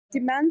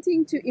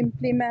demanding to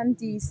implement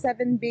the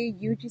 7-Bay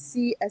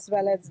UGC as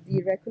well as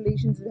the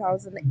Regulation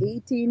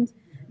 2018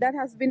 that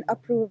has been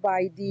approved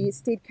by the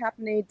State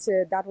Cabinet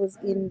that was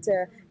in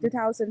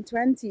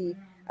 2020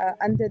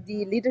 under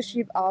the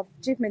leadership of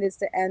Chief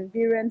Minister N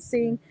Biren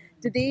Singh.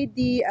 Today,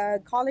 the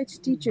college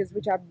teachers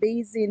which are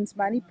based in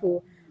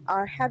Manipur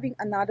are having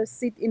another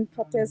sit-in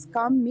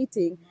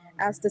protest-cum-meeting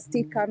as the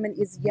state government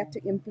is yet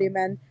to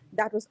implement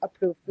that was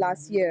approved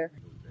last year.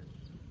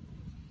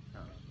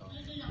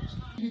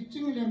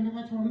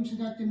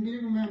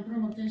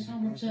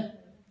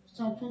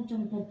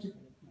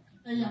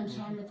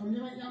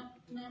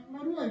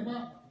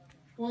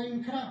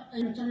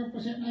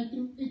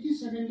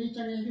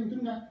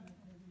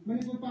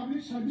 Manipur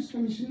Public Service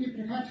Commission ni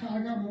prekha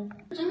thaga mo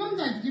changam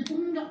da ji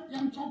pum da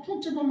yam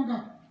chokthok che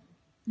bomaga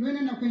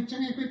loine na koi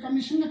change koi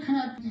commission na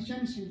khana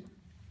decision si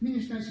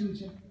minister sing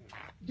che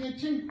they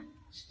think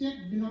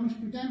state belongs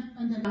to them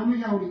and the namu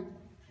yauri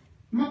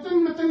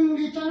matam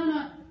li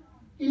chana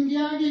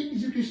India gi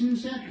education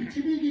se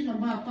prithvi gi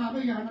lamba pa ba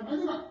ya na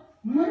aduga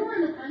marwa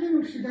na khali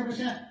nu sida ba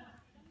se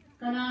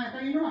kana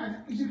kai no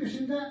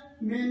education da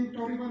main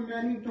tori ba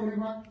main tori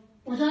ba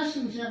oja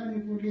sing se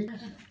Manipur gi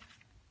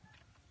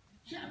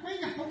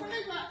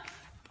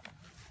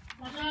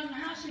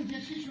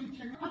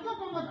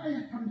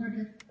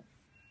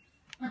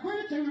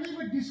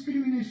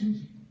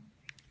discrimination.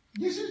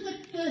 This is the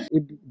case.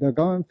 If the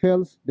government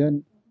fails,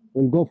 then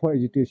we'll go for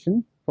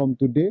agitation from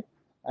today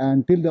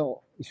until the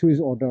issue is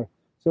ordered.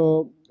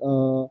 So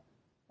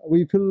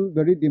we feel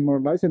very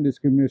demoralized and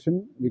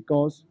discrimination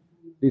because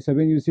the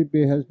 7UC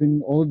pay has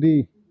been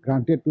already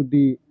granted to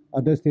the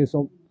other states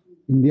of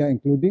India,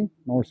 including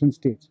northern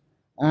states.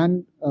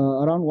 And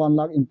around 1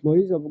 lakh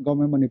employees of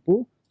government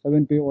Manipur,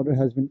 7 pay order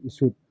has been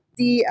issued.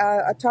 The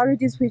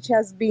authorities which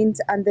has been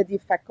under the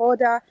FAC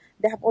order,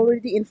 they have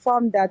already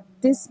informed that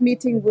this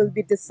meeting will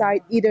be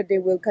decided either they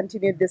will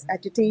continue this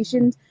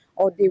agitation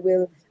or they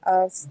will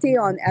stay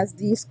on as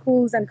the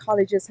schools and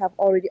colleges have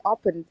already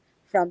opened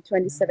from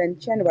 27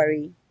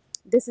 January.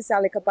 This is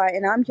Alikabai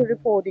and I'm here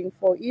reporting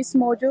for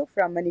EastMojo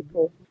from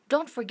Manipur.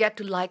 Don't forget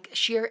to like,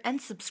 share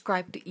and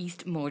subscribe to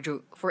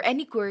EastMojo. For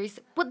any queries,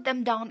 put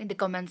them down in the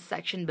comments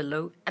section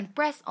below and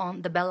press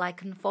on the bell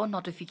icon for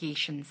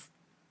notifications.